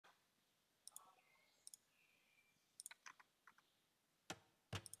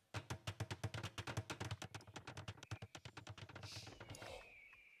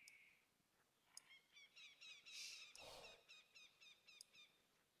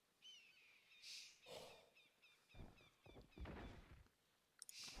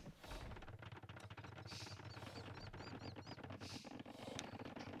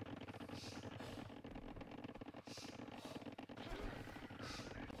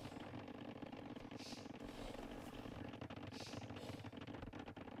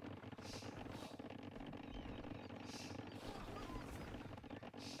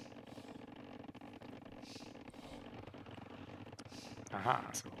Aha,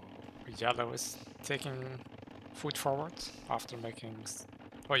 so yellow is taking foot forward after making...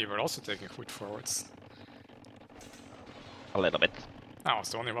 Oh, you were also taking foot forwards. A little bit. I was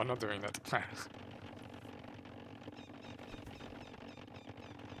the only one not doing that.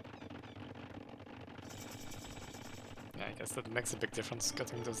 Yeah, I guess that makes a big difference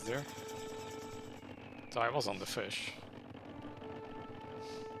getting those there. So I was on the fish.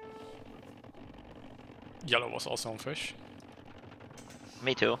 Yellow was also on fish.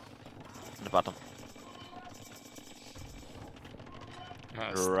 Me too. On the bottom.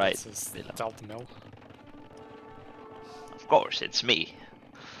 Right. This is DauT Mill. Of course, it's me.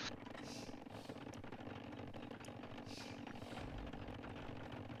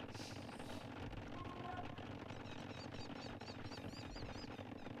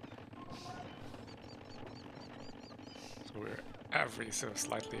 So we're every so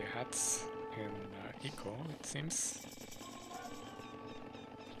slightly ahead in eco, it seems.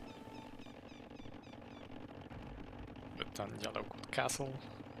 But then yellow got castle,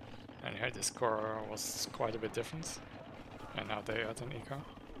 and here the score was quite a bit different. And now they had an eco.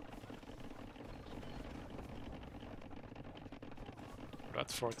 Red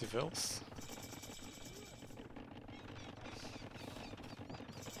 40 vills.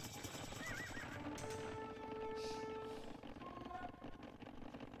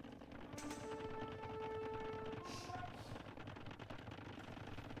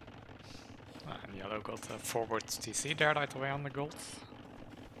 And yellow got a forward TC there right away on the gold.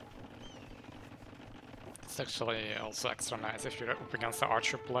 It's actually also extra nice if you're up against the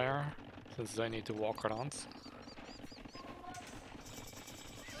archer player, since they need to walk around.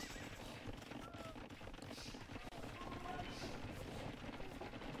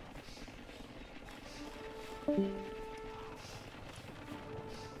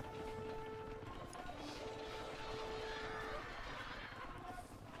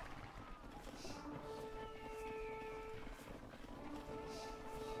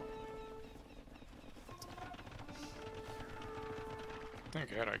 I think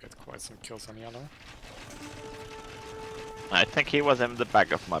here I get quite some kills on yellow. I think he was in the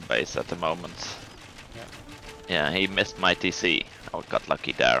back of my base at the moment. Yeah. Yeah, he missed my TC. I got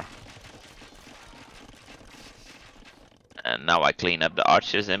lucky there. And now I clean up the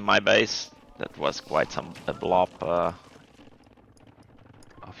archers in my base. That was quite a blob of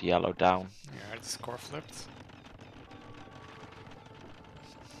yellow down. Yeah, the score flipped.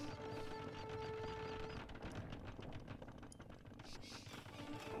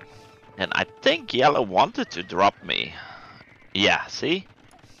 And I think yellow wanted to drop me. Yeah, see?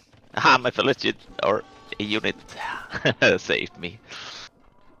 Ah, my village or a unit saved me.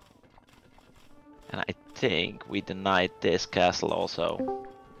 And I think we denied this castle also.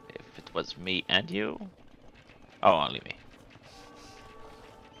 If it was me and you. Oh, only me.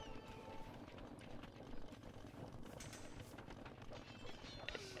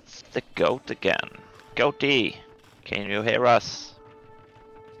 It's the goat again. Goaty, can you hear us?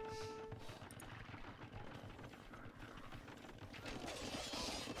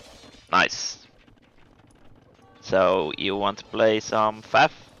 Nice. So you want to play some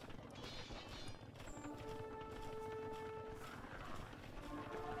FAF?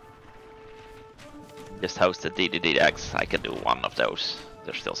 Just host the DDDX. I can do one of those.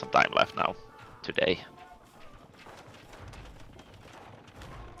 There's still some time left now. Today.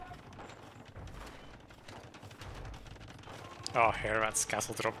 Oh, here that's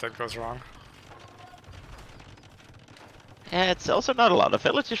castle drop that goes wrong. Yeah, it's also not a lot of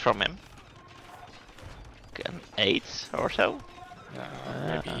villages from him. 8 or so.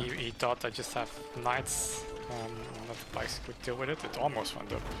 Maybe he thought I just have knights and that the pikes could deal with it. It almost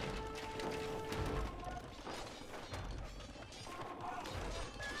went up.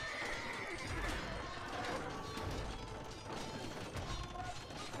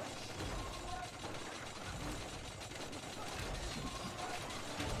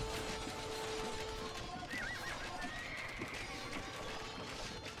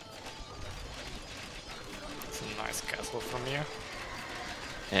 Nice castle from here.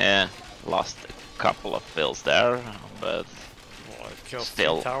 Yeah, lost a couple of fills there, but well, it kills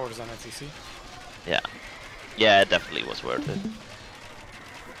still 3 towers on ATC. Yeah, yeah, it definitely was worth it.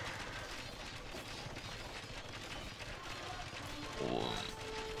 Ooh.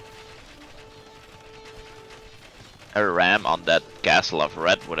 A ram on that castle of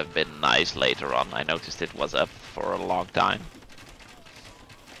red would have been nice later on. I noticed it was up for a long time.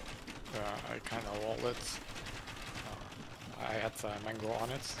 I kind of walled it. I had Mangonel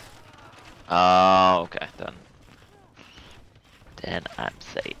on it. Oh, okay, then I'm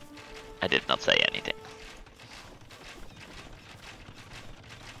safe. I did not say anything.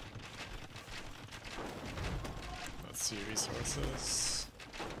 see resources.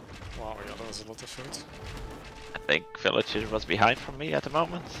 Wow, yeah, that was a lot of food. I think villager was behind from me at the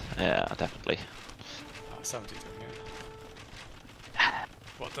moment. Yeah, definitely. 72, yeah.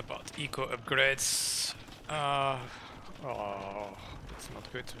 What about eco upgrades? Oh, it's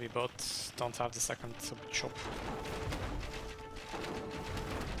not good. We both don't have the second shop.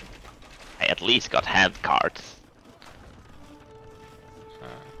 I at least got hand cards.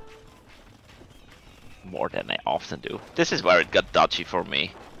 More than I often do. This is where it got dodgy for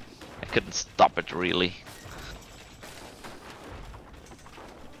me. I couldn't stop it really.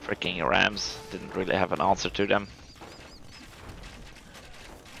 Freaking rams, didn't really have an answer to them.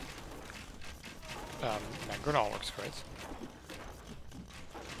 Mangonel works great.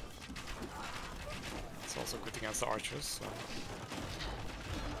 It's also good against the archers. So.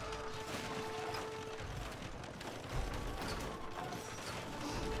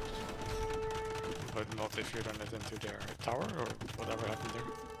 But not if you run it into their tower or whatever happened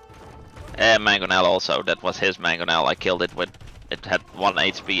there. Mangonel also, that was his Mangonel. I killed it with, it had 1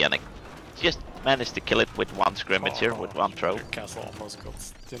 HP and I just managed to kill it with 1 scrimmage here, with 1 throw. Your castle almost got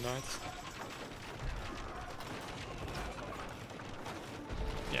denied.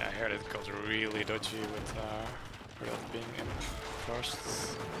 Yeah, I heard it got really dodgy with Red being in first,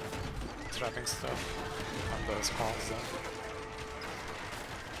 trapping stuff on those calls then.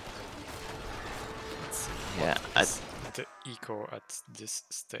 Let's see. Yeah, What's the eco at this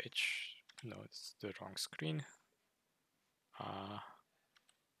stage? No, it's the wrong screen.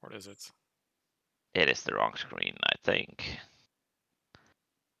 What is it? it is the wrong screen, I think.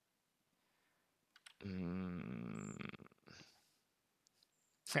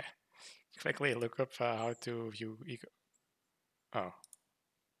 Quickly look up how to view eco. Oh.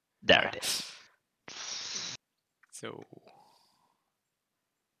 There Yeah. it is. So.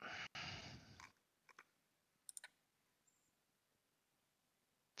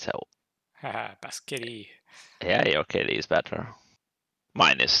 So. Haha, Baskiri. Yeah, your kitty is better.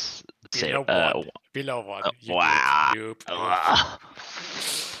 Mine is Below 0. one. Below one. Wow. Yup.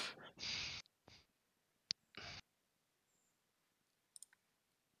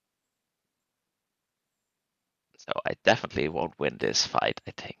 So I definitely won't win this fight,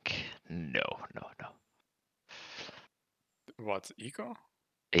 I think. No. What, eco?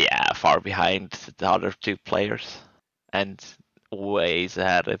 Yeah, far behind the other 2 players. And ways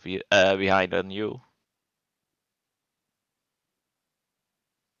ahead of you, behind on you.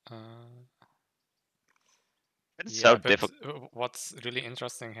 It's so difficult. What's really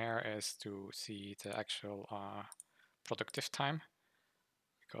interesting here is to see the actual productive time.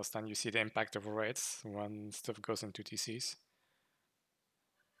 Because then you see the impact of raids when stuff goes into TCs.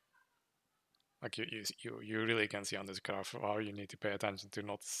 Like you really can see on this graph how you need to pay attention to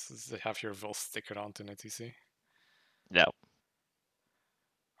not have your Vol stick around in a TC. No.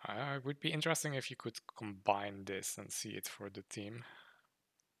 It would be interesting if you could combine this and see it for the team.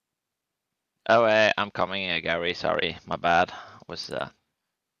 Oh, I'm coming, Gary. Sorry, my bad. Was Ugh.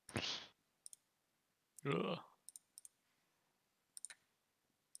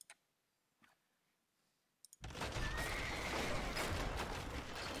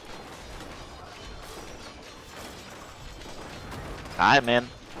 Hi, man.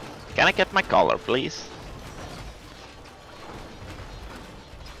 Can I get my collar, please?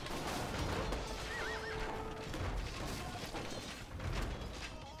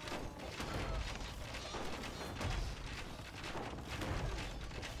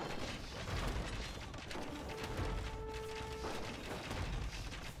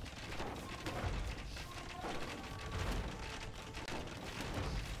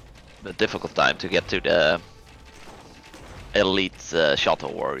 The difficult time to get to the elite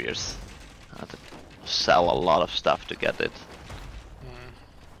shuttle warriors. I had to sell a lot of stuff to get it.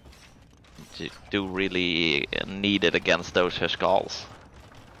 You do really need it against those skulls.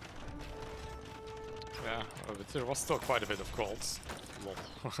 Yeah, but there was still quite a bit of gold.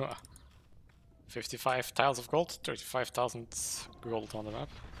 55 tiles of gold, 35,000 gold on the map.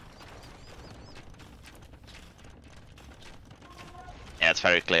 Yeah, it's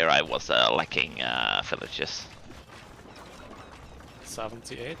very clear I was lacking villages.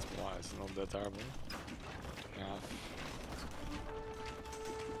 78? Why, it's not that terrible. Yeah.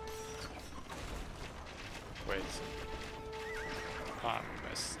 Wait.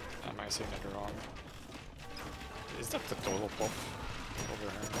 Am I saying it wrong? Is that the total pop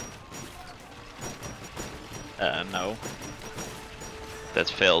over here? No.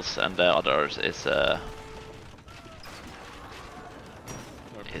 That's Phil's and the others is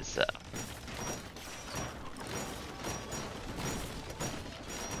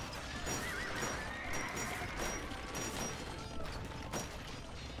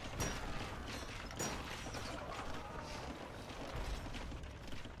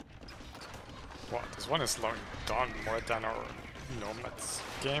What? This one is slowing down more than our Nomads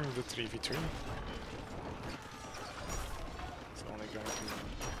game, the 3v3. It's only going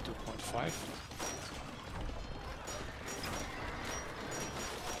to 2.5.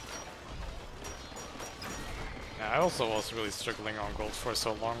 Yeah, I also was really struggling on gold for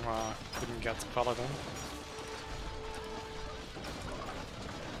so long, couldn't get Paladin.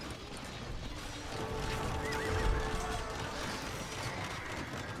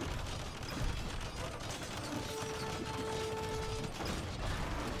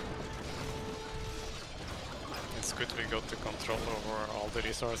 It's good we got the control over all the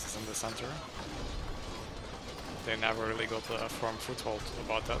resources in the center. They never really got a firm foothold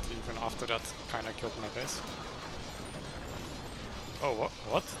about that, even after that kinda killed my base. Oh,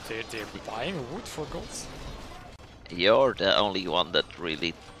 what? They're buying wood for gold? You're the only one that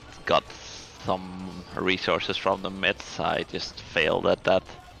really got some resources from the mid. I just failed at that.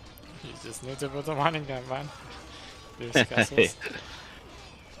 You just need to put the mining camp, man. There's castles.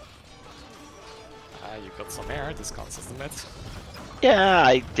 You got some air, this counts as the mid. Yeah,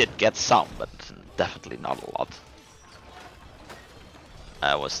 I did get some, but definitely not a lot.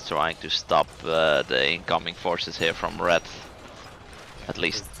 I was trying to stop the incoming forces here from red. At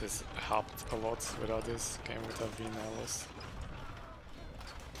least. This helped a lot. Without this, game would have been Errorless.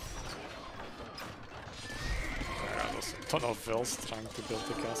 There was a ton of vills trying to build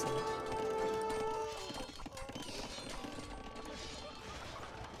the castle.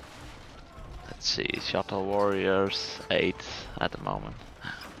 Let's see, Shuttle Warriors 8 at the moment.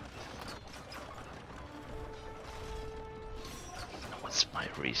 What's my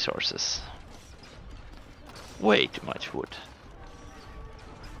resources? Way too much wood.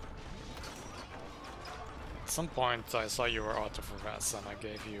 At some point I saw you were out of res and I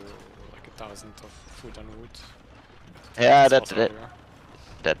gave you like 1,000 of food and wood. Yeah,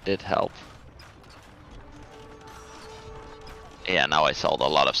 that did help. Yeah, now I sold a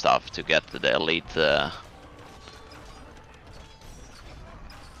lot of stuff to get to the elite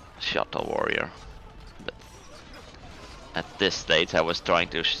Shuttle Warrior. But at this stage I was trying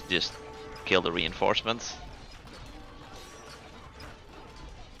to just kill the reinforcements.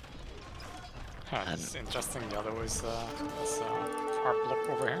 Yeah, it's interesting. The other was our block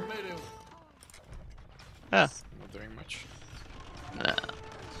over here. Yeah. It's not doing much. Nah.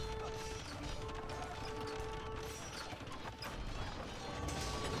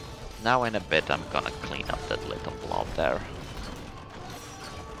 Now in a bit I'm gonna clean up that little blob there.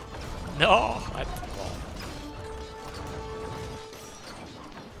 No!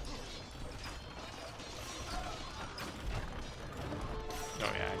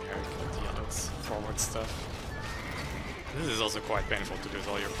 Oh yeah, and here you got the yellows forward stuff. This is also quite painful to lose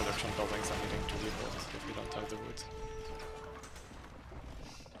all your production buildings and needing to rebuild if you don't have the wood.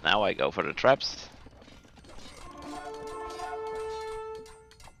 Now I go for the traps.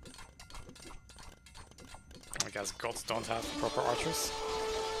 I guess gods don't have proper archers.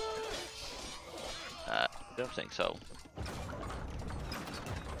 Don't think so.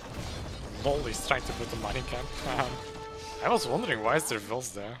 Lol, he's trying to put the mining camp. I was wondering why is there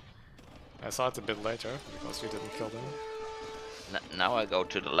vills there. I saw it a bit later because we didn't kill them. Now I go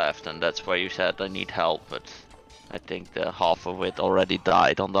to the left, and that's where you said I need help, but I think the half of it already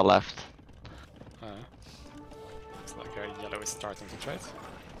died on the left. Looks like our yellow is starting to trade.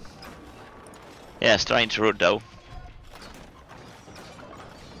 Yeah, strange route though.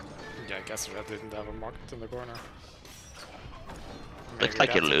 Yeah, I guess red didn't have a market in the corner. Looks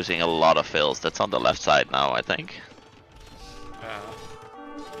like you're losing a lot of fills. That's on the left side now, I think.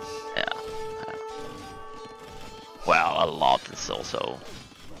 Yeah. Well, a lot is also.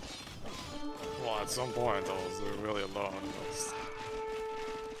 Well, at some point I was really low on those.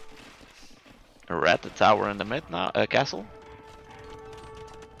 Red, the tower in the mid now, castle.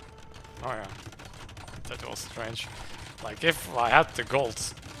 Oh yeah, that was strange. Like if I had the gold.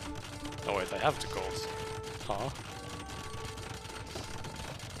 Oh wait, I have the gold. Huh?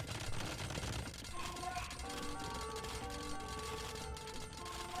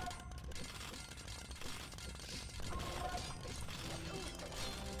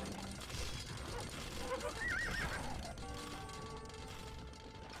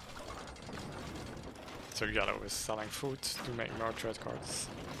 So yellow is selling food to make more trade cards.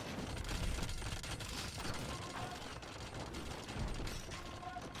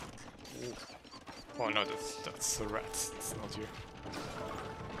 Ooh. Oh no, that's a rat. It's not you.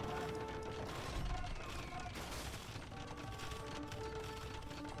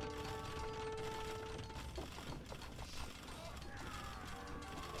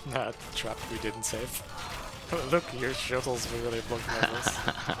 That trap we didn't save. Look, your shuttles were really blocking my this.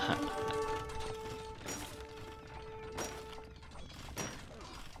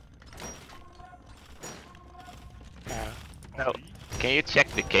 So, can you check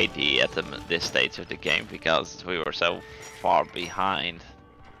the KD at this stage of the game, because we were so far behind?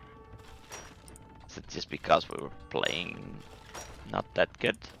 Is it just because we were playing not that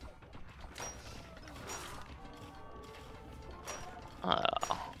good? I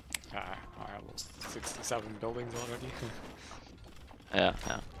lost 67 buildings already. Yeah.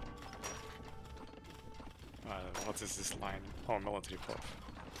 What is this line? Oh, military pop.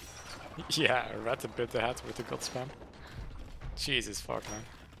 Yeah, red a bit ahead with the god spam. Jesus fuck, man.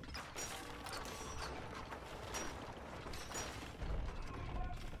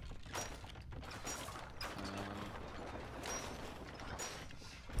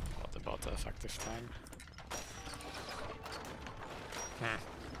 What about the effective time?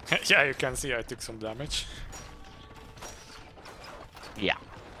 Yeah, you can see I took some damage. Yeah.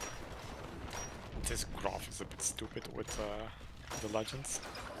 This graph is a bit stupid with the legends.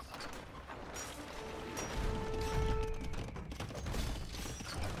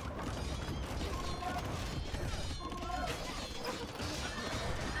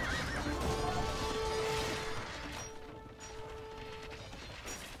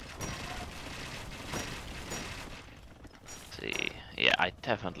 See, yeah, I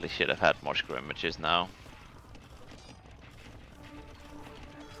definitely should have had more scrimmages now.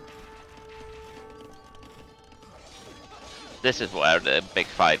 This is where the big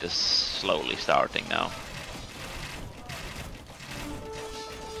fight is slowly starting now.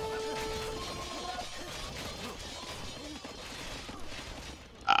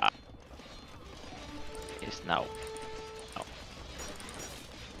 Is now. Oh.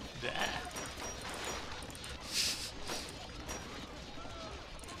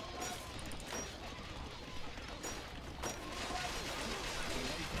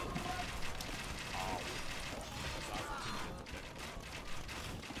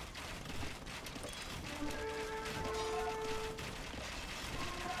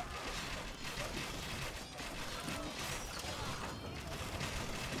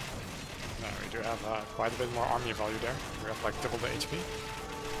 We do have quite a bit more army value there. We have like double the HP.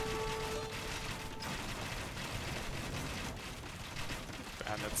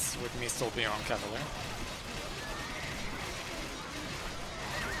 And it's with me still being on Cavalier.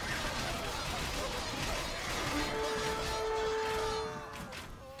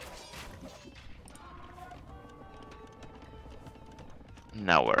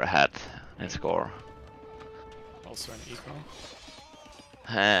 Now we're ahead in score. Also an eco.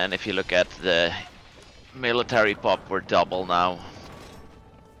 And if you look at the military pop, we're double now.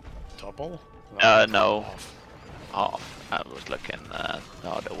 Double? No. Half. I was looking the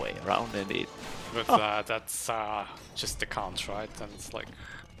other way around indeed. But that's just the count, right? And it's like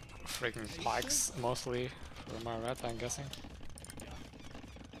freaking pikes mostly for my red, I'm guessing.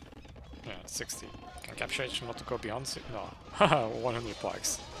 Yeah, 60. Can capture H not to go beyond no. 100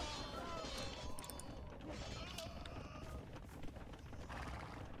 pikes.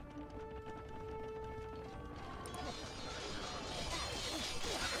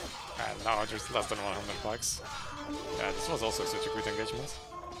 And now just less than 100 pikes. Yeah, this was also such a good engagement.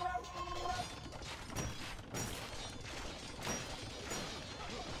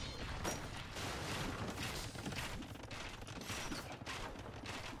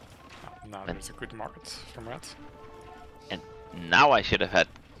 Now there's a good market from red. And now I should have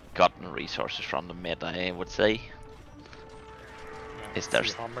gotten resources from the mid, I would say. Yeah, Is there?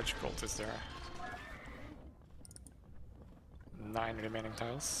 How much gold is there? 9 remaining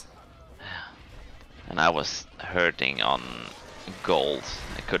tiles. And I was hurting on gold.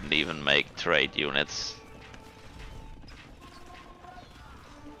 I couldn't even make trade units.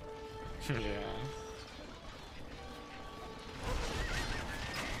 Yeah.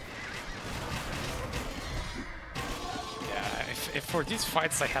 Yeah, if for these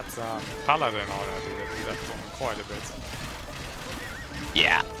fights I had Paladin already, that would have done quite a bit.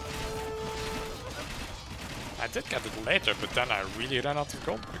 Yeah. I did get it later, but then I really ran out of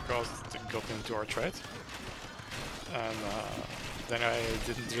gold because it got into our trade. And then I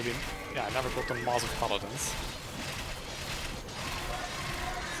didn't really... Yeah, I never got on mass of Paladins.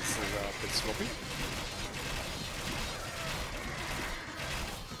 This is a bit sloppy.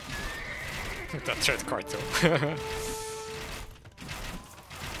 That trade card though.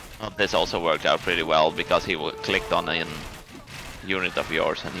 Well, this also worked out pretty well because he clicked on a unit of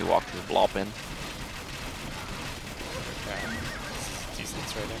yours and he walked his blob in. Yeah, it's decent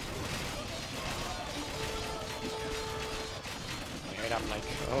trading. And I'm like,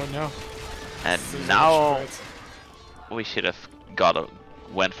 oh no. And now we should have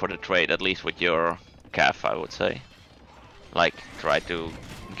went for the trade, at least with your calf, I would say. Like, try to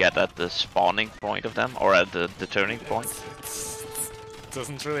get at the spawning point of them, or at the turning point? It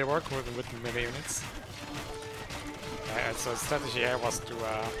doesn't really work with melee units. So the strategy here was to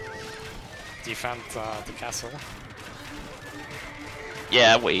defend the castle.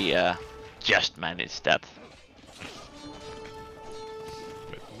 Yeah, we just managed that.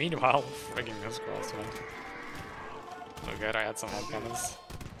 But meanwhile, frigging this cross, man. So good, I had some hand cannons.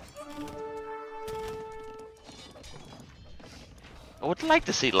 I would like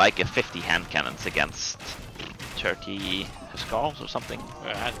to see like a 50 hand cannons against 30 skulls or something.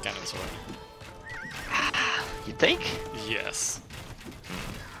 Hand cannons, or You think? yes.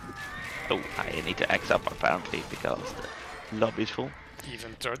 Oh, I need to X up apparently because the lobby is full.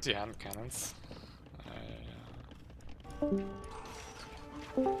 Even 30 hand cannons.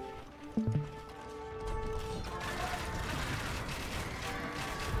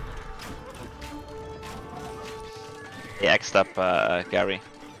 He X'd up Gary.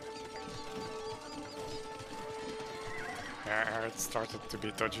 Here it started to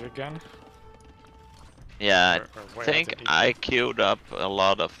be dodgy again. Yeah, Or I think I queued up a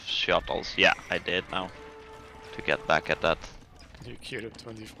lot of shuttles. Yeah, I did now. To get back at that. You queued up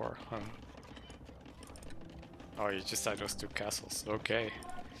 24, huh? Oh, you just had those two castles. Okay.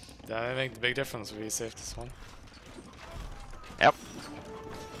 That made a big difference. We saved this one. Yep.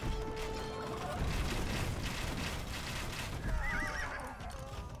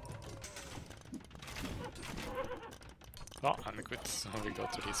 Oh, and good. So we go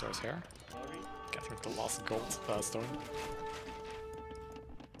to resource here. Getting the last gold stone.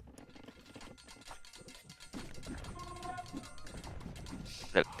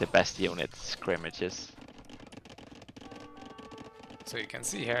 Look, the best unit scrimmages. So you can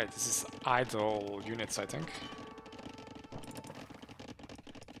see here, this is idle units, I think.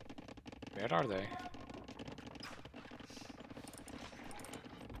 Where are they?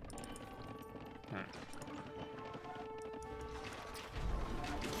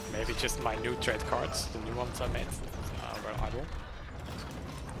 Maybe just my new trade cards, the new ones I made, were idle.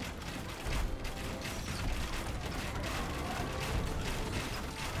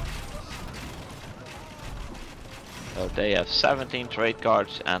 So they have 17 trade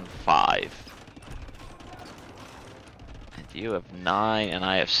cards and 5. And you have 9 and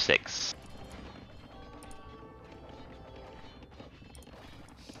I have 6.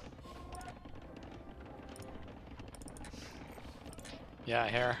 Yeah,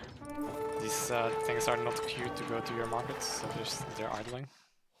 here. These things are not queued to go to your markets, so they're idling.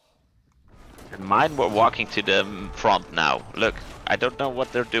 And mine were walking to the front now. Look, I don't know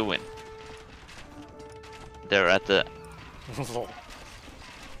what they're doing. They're at the... You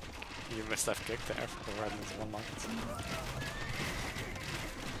must have kicked there for the Redlands one market.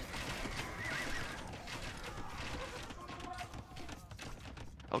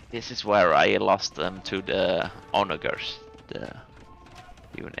 Oh, this is where I lost them to the onagers, the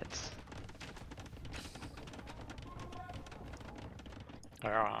units.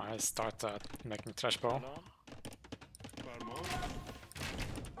 I start making trash bow.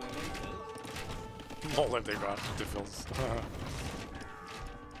 Lol, if they go after the fields.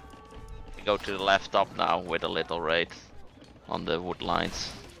 We go to the left up now with a little raid on the wood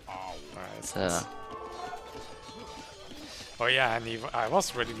lines. Alright, oh yeah, and I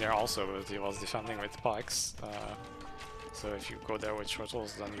was ready there also, but he was defending with pikes. So if you go there with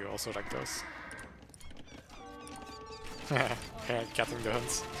shuttles, then you also like those. Yeah, getting the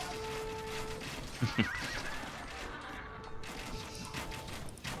hunts. Yeah,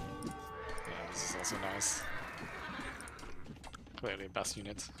 this is also nice. Clearly best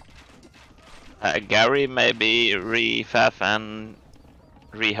unit. Gary maybe re-faff and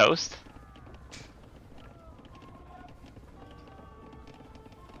re-host.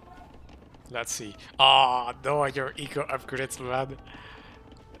 Let's see. Ah, no, your eco upgrades, man.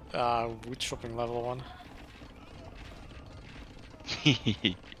 Wood shopping level 1.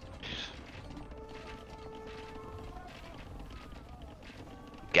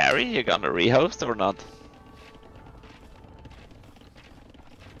 Gary, you gonna rehost or not?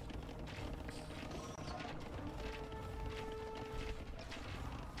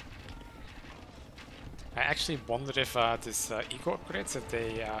 I actually wonder if this eco upgrades, if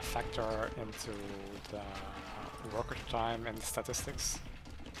they factor into the worker time and the statistics.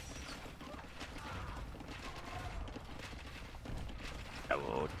 I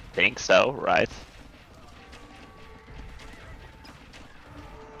would think so, right?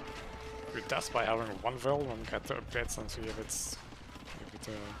 We test by having one vil and get the upgrades and see if this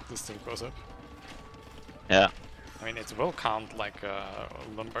still goes up. Yeah. I mean, it will count like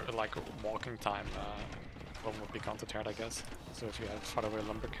lumber, like walking time One would be counted here, I guess. So if you have far away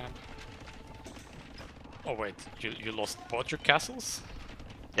lumber camp. Oh wait, you lost both your castles?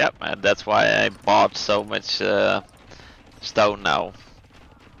 Yep, and that's why I bought so much stone now.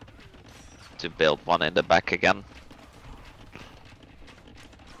 To build one in the back again.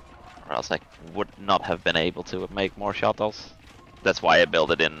 Or else I would not have been able to make more shuttles. That's why I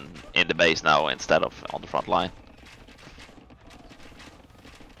build it in the base now instead of on the front line.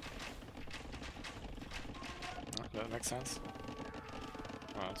 That makes sense.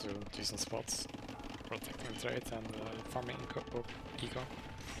 Two decent spots. Protecting trade and farming eco.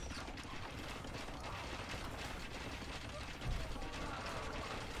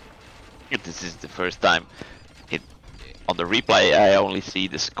 This is the first time on the replay I only see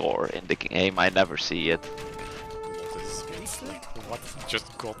the score. In the game I never see it. This means like what?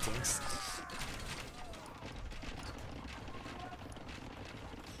 Just got things.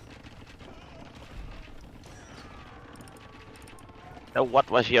 Now,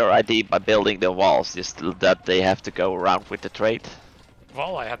 what was your idea by building the walls? Just that they have to go around with the trade?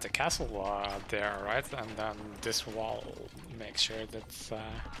 Well, I had the castle there, right? And then this wall makes sure that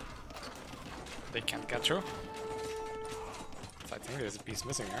they can't get through. So I think there's a piece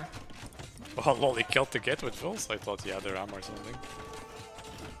missing here. Well, lol, he killed the gate with Vills. I thought he had the ram or something.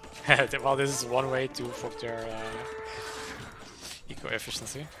 Well, this is one way to fuck their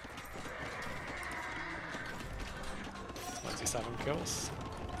eco-efficiency. 27 kills.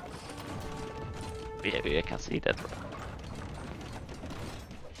 Yeah, I can see that.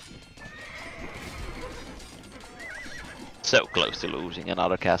 So close to losing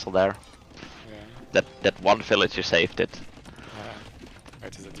another castle there. Yeah. That one villager saved it.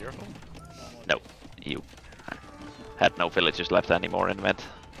 Wait, is it your fault? No, you had no villagers left anymore in the event.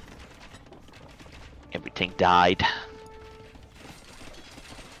 Everything died.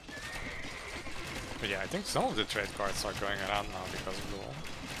 But yeah, I think some of the trade cards are going around now because of the wall.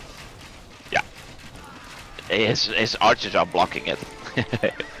 Yeah. His archers are blocking it.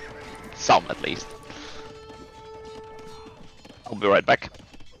 Some at least. I'll be right back.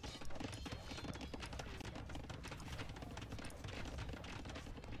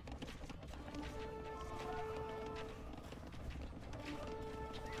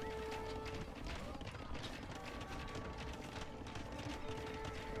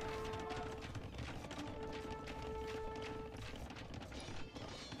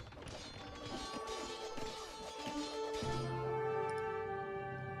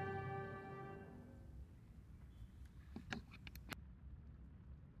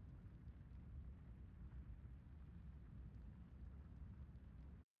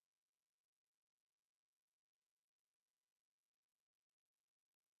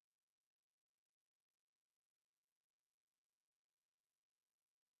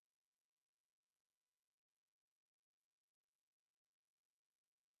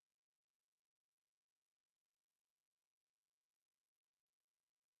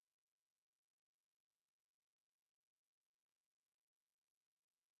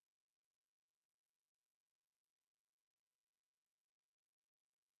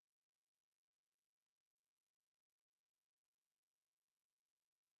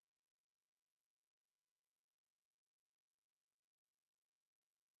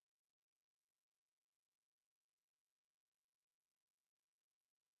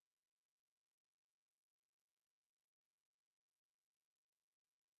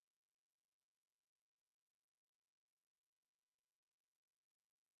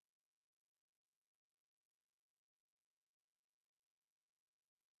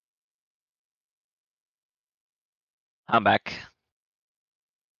 I'm back.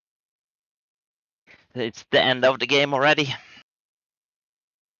 It's the end of the game already.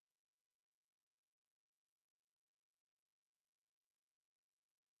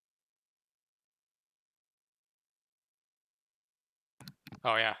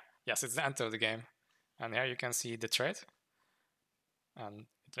 Oh yeah, yes, it's the end of the game. And here you can see the trade. And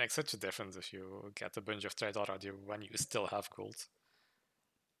it makes such a difference if you get a bunch of trade already when you still have gold.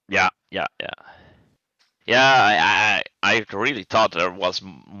 Yeah. Yeah, I really thought there was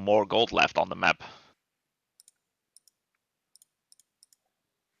more gold left on the map.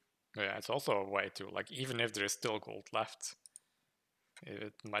 Yeah, it's also a way to, like, even if there is still gold left,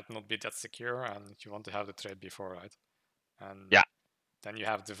 it might not be that secure and you want to have the trade before, right? And Yeah. then you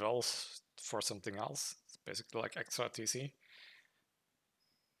have the Vills for something else. It's basically like extra TC.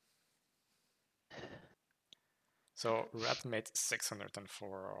 So red made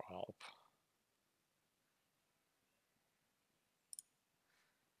 604 help.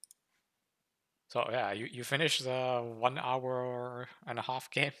 So yeah, you finished the 1 hour and a half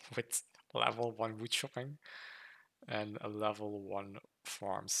game with level 1 wood shopping and a level 1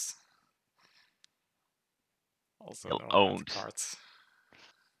 farms. Also Well no owned. cards.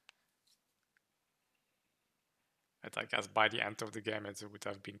 And I guess by the end of the game it would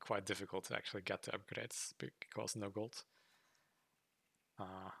have been quite difficult to actually get the upgrades because no gold.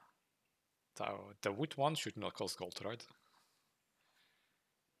 So the wood one should not cost gold, right?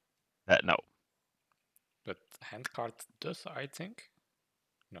 No. But hand card does, I think?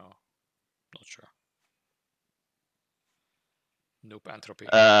 No, not sure. Nope, entropy.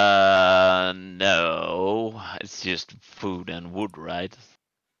 No. It's just food and wood, right?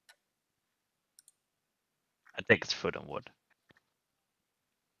 I think it's food and wood.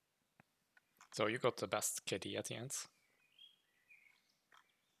 So you got the best KD at the end.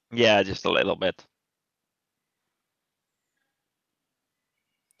 Yeah, just a little bit.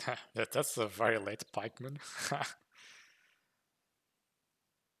 That's a very late pikeman.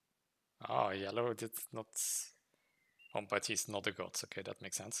 Oh, yellow did not... Oh, but he's not a god. Okay, that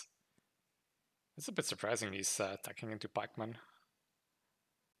makes sense. It's a bit surprising he's attacking into pikeman.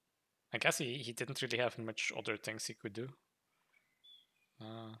 I guess he didn't really have much other things he could do.